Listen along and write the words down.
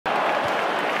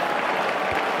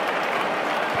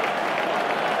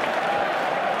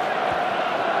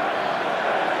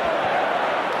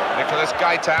Here's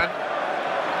Gaitan.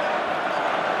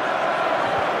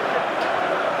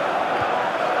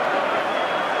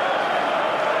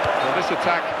 Well, this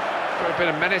attack got a bit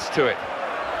of menace to it.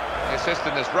 The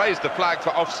assistant has raised the flag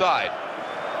for offside.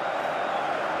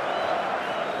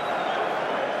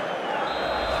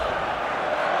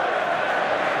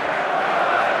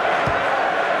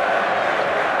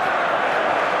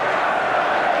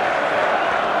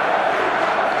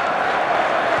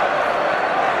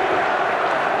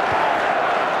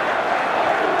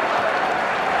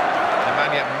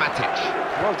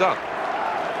 Well done.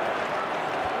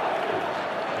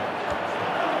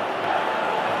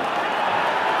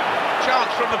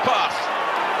 Chance from the pass.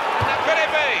 And that could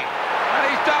it be? And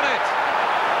he's done it.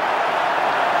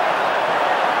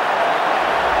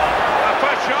 The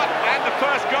first shot and the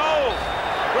first goal.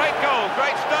 Great goal,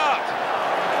 great start.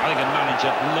 I think a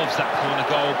manager loves that kind of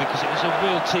goal because it was a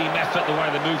real team effort, the way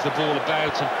they moved the ball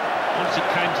about, and once it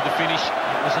came to the finish,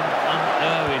 it was an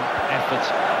unerring effort.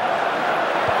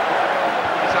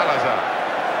 Salazar.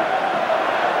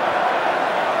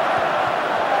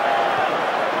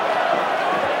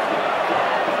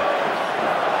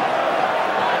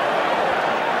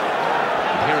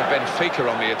 And here are Benfica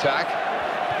on the attack.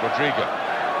 Rodrigo.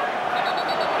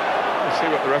 We'll see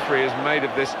what the referee has made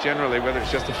of this generally, whether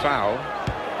it's just a foul.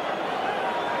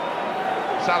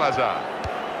 Salazar.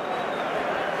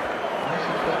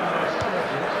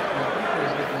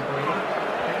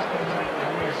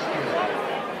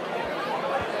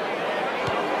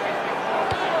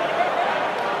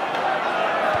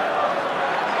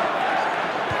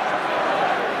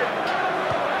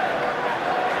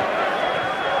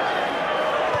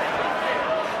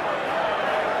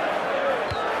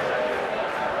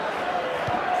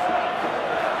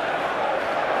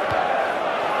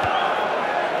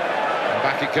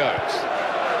 Back it goes.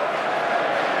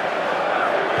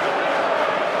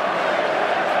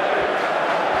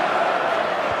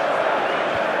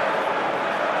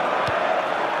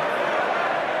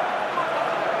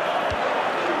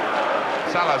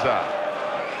 Salazar.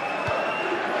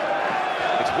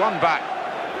 It's one back.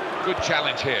 Good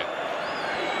challenge here.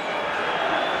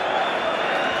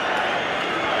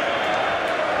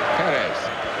 Perez.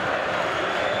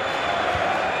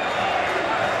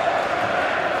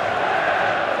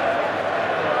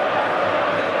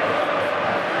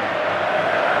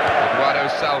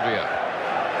 Salvia.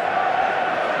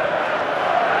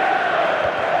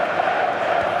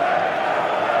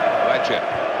 Lecce.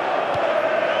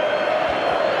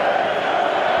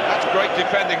 That's great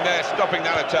defending there, stopping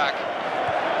that attack.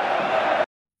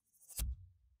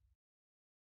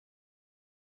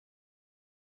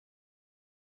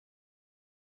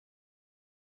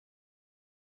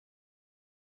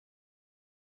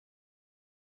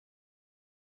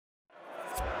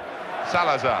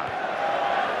 Salazar.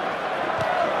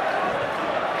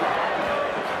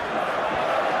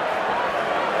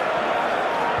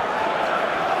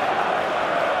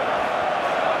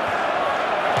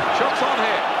 Shots on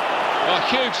here. A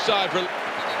huge side.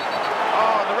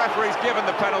 Oh, the referee's given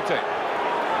the penalty.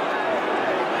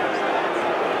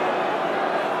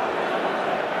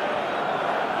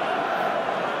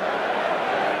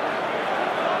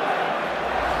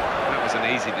 That was an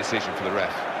easy decision for the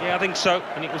ref. Yeah, I think so.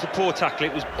 And it was a poor tackle.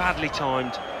 It was badly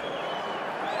timed.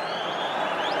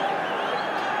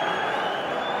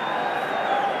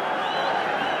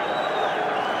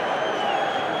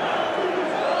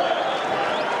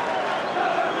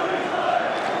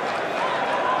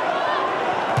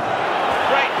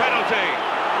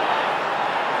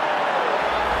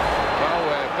 Well,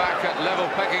 we're back at level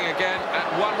pegging again at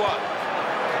 1-1.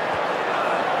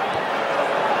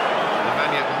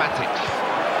 Nemanja Matic.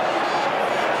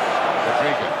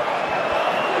 Rodrigo.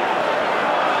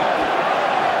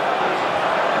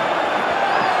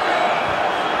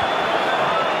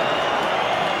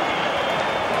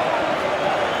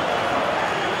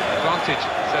 Advantage,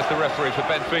 says the referee for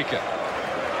Benfica.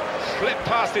 Slipped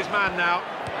past his man now.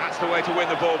 That's the way to win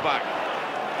the ball back.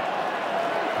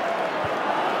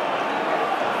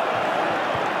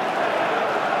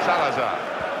 Salazar.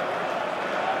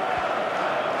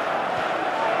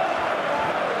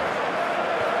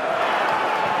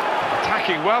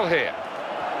 Attacking well here.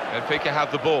 Benfica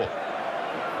have the ball.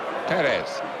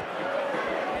 Perez.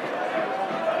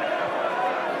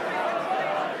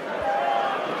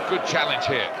 Good challenge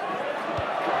here.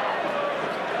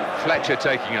 Fletcher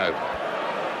taking over.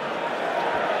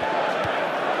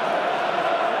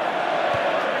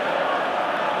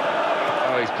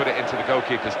 Oh, he's put it into the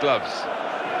goalkeeper's gloves.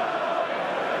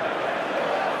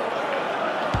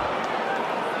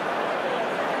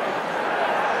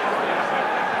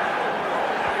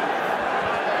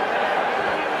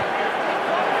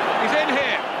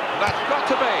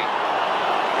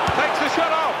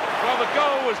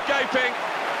 was gaping,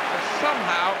 and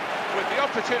somehow, with the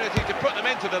opportunity to put them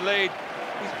into the lead,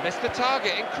 he's missed the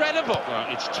target. Incredible. Well,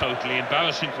 it's totally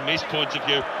embarrassing from his point of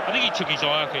view. I think he took his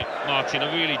eye off it, Martin.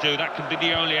 I really do. That can be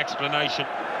the only explanation.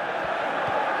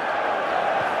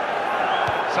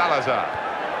 Salazar.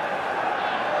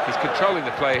 He's controlling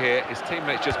the play here. His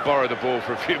teammates just borrow the ball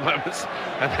for a few moments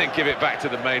and then give it back to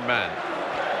the main man.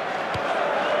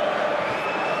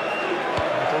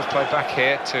 The ball's played back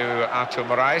here to Artur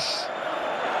Moraes.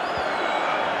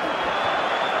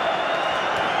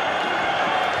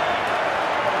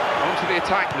 On to the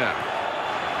attack now.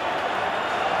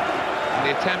 And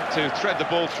the attempt to thread the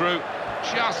ball through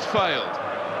just failed.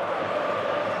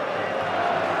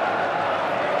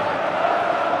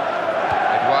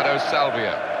 Eduardo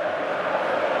Salvio.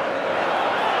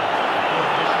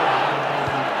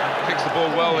 Kicks the ball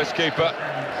well, this keeper,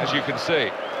 as you can see.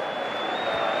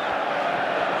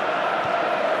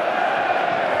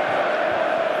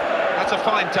 That's a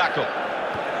fine tackle.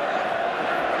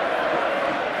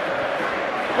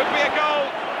 Could be a goal.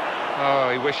 Oh,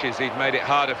 he wishes he'd made it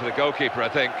harder for the goalkeeper, I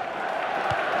think.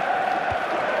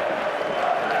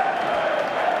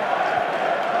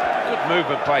 Good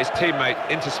movement by his teammate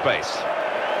into space.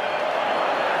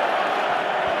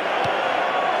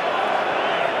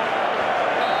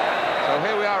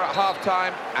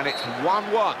 Half-time, and it's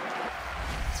 1-1.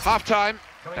 Half-time,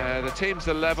 the teams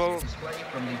are level.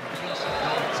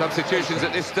 Substitutions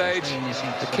at this stage,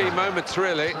 the key moments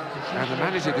really, and the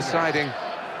manager deciding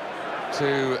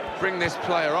to bring this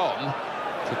player on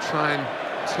to try and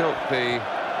tilt the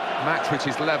match, which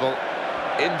is level,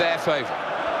 in their favour.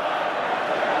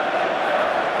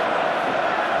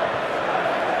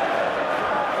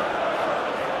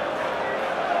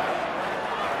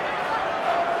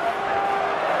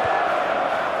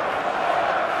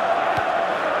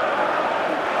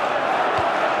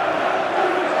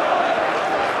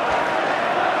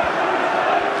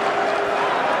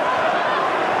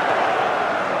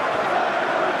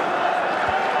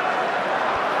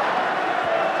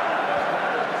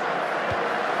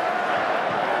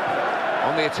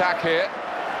 On the attack here,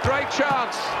 great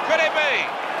chance, could it be?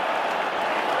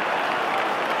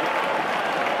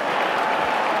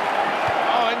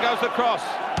 Oh, in goes the cross,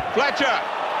 Fletcher!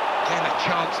 Again a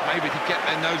chance maybe to get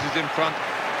their noses in front,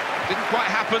 didn't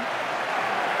quite happen.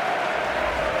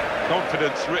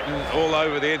 Confidence written all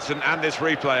over the incident and this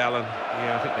replay, Alan.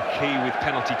 Yeah, I think the key with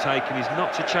penalty taking is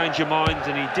not to change your mind,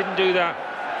 and he didn't do that.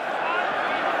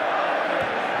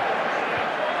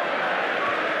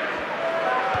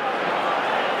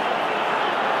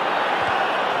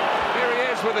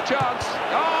 With a chance.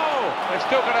 Oh, they've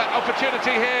still got an opportunity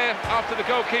here after the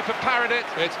goalkeeper parried it.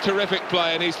 It's terrific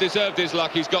play, and he's deserved his luck.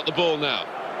 He's got the ball now.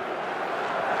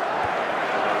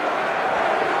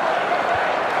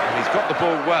 And he's got the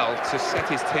ball well to set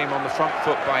his team on the front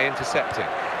foot by intercepting.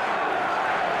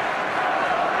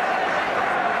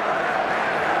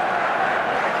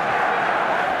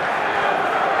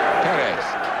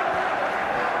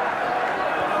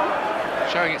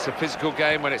 Showing it's a physical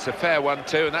game when it's a fair one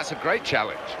too, and that's a great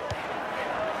challenge.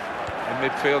 In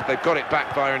midfield, they've got it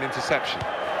back via an interception.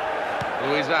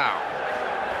 Luizao.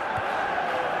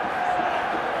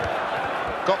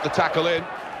 Got the tackle in.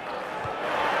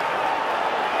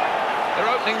 They're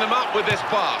opening them up with this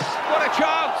pass. What a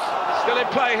chance! Still in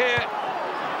play here.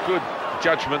 Good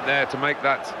judgment there to make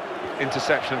that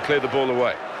interception and clear the ball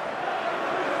away.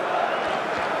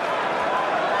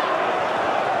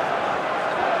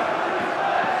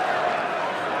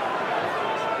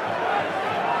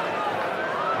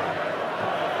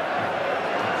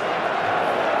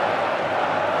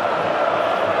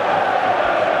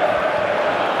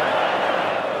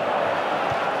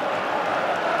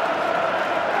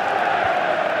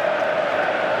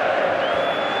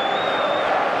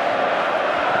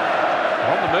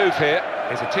 Move here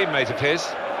is a teammate of his.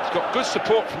 He's got good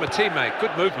support from a teammate,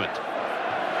 good movement.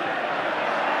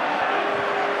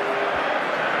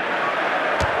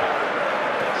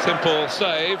 Simple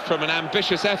save from an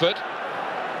ambitious effort.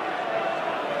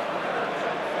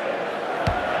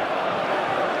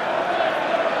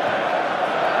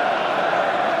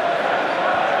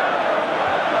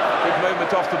 Good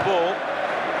movement off the ball.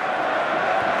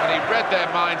 And he read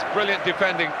their minds, brilliant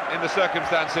defending in the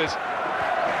circumstances.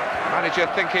 Manager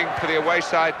thinking for the away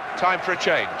side, time for a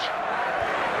change.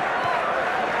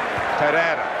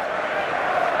 Pereira.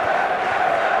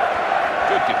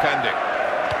 Good defending.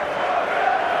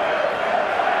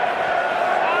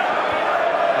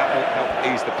 That will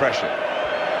help ease the pressure.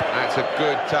 That's a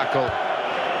good tackle.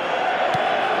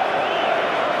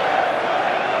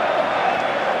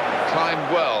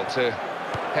 Timed well to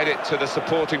head it to the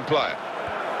supporting player.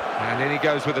 And in he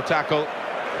goes with the tackle.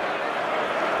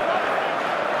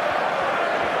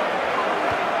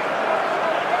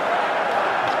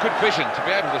 It's good vision to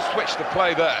be able to switch the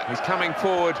play there. He's coming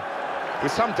forward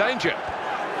with some danger.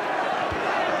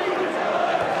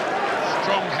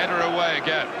 Strong header away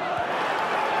again.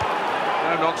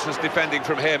 No nonsense defending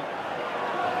from him.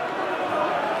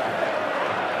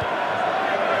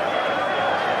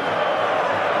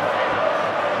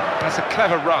 That's a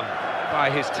clever run by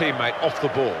his teammate off the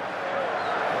ball.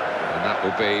 And that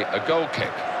will be a goal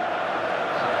kick.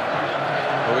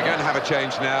 Well, we're going to have a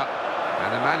change now.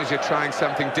 And the manager trying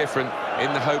something different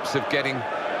in the hopes of getting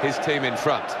his team in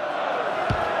front.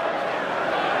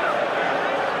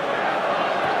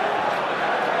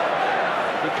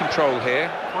 Good control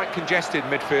here. Quite congested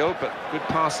midfield, but good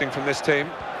passing from this team.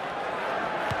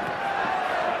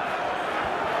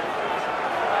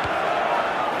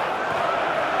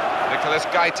 Nicolas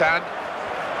Gaitan.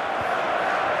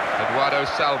 Eduardo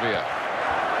Salvia.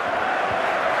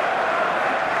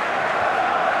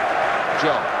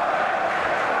 John.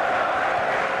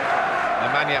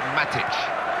 Nemanja Matic.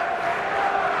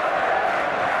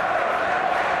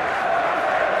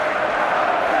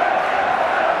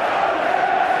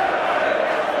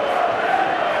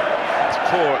 It's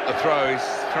poor at the throw. He's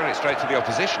thrown it straight to the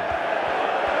opposition.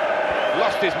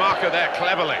 Lost his marker there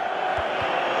cleverly.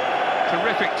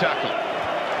 Terrific tackle.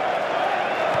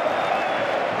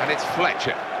 And it's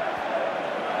Fletcher.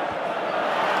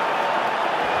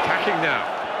 Attacking now.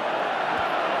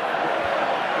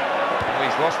 Well,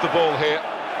 he's lost the ball here.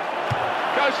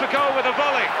 Goes for goal with a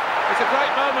volley. It's a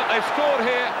great moment. They've scored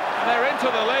here and they're into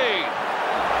the lead.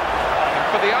 And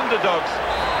for the underdogs,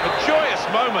 a joyous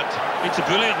moment. It's a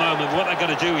brilliant moment. What they're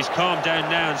going to do is calm down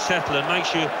now and settle and make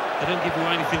sure they don't give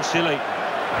away anything silly.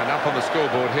 And up on the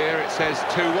scoreboard here it says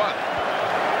 2-1.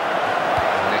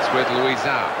 And it's with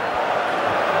Luizão.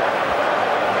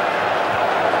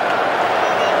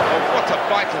 Oh, what a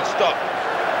vital stop.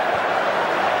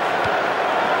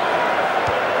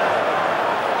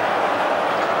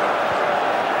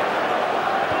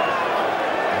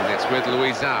 And it's with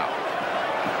Luizão.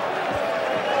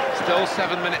 Still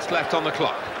 7 minutes left on the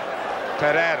clock.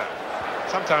 Pereira.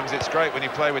 Sometimes it's great when you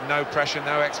play with no pressure,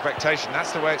 no expectation.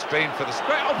 That's the way it's been for the...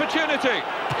 Great opportunity!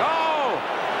 Oh!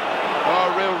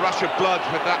 Oh, a real rush of blood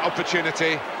with that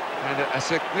opportunity. And a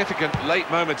significant late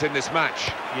moment in this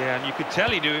match. Yeah, and you could tell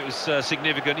he knew it was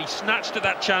significant. He snatched at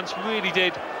that chance, really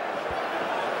did.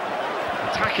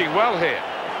 Attacking well here.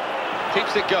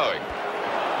 Keeps it going.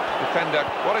 Defender,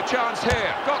 what a chance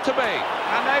here. Got to be.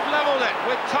 And they've levelled it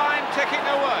with time ticking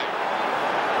away.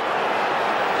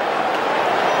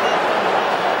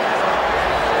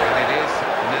 And it is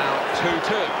now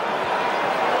 2-2.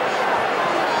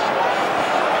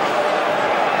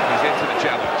 He's into the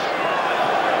challenge.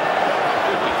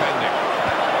 Good defending.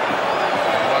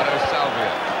 Eduardo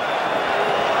Salvia.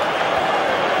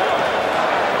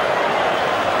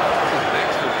 This is an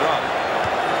excellent run.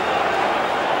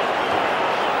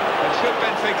 And should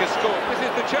Benfica score, this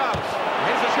is the chance.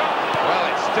 Here's a shot. Well,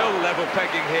 it's still level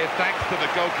pegging here, thanks to the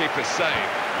goalkeeper's save.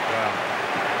 Well,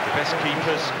 the best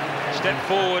keepers step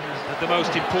forward at the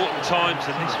most important times,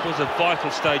 and this was a vital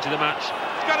stage of the match.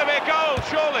 It's got to be a goal,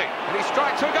 surely. And he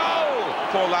strikes a goal.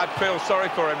 Poor lad feels sorry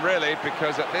for him, really,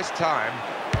 because at this time,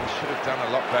 he should have done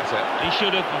a lot better. He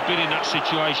should have been in that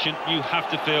situation. You have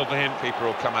to feel for him. Keeper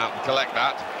will come out and collect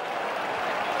that.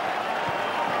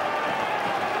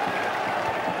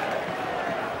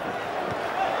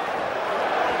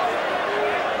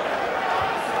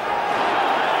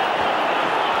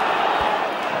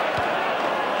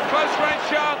 Close-range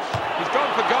chance. He's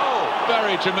gone for goal.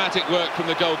 Very dramatic work from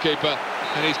the goalkeeper,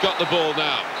 and he's got the ball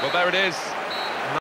now. Well, there it is.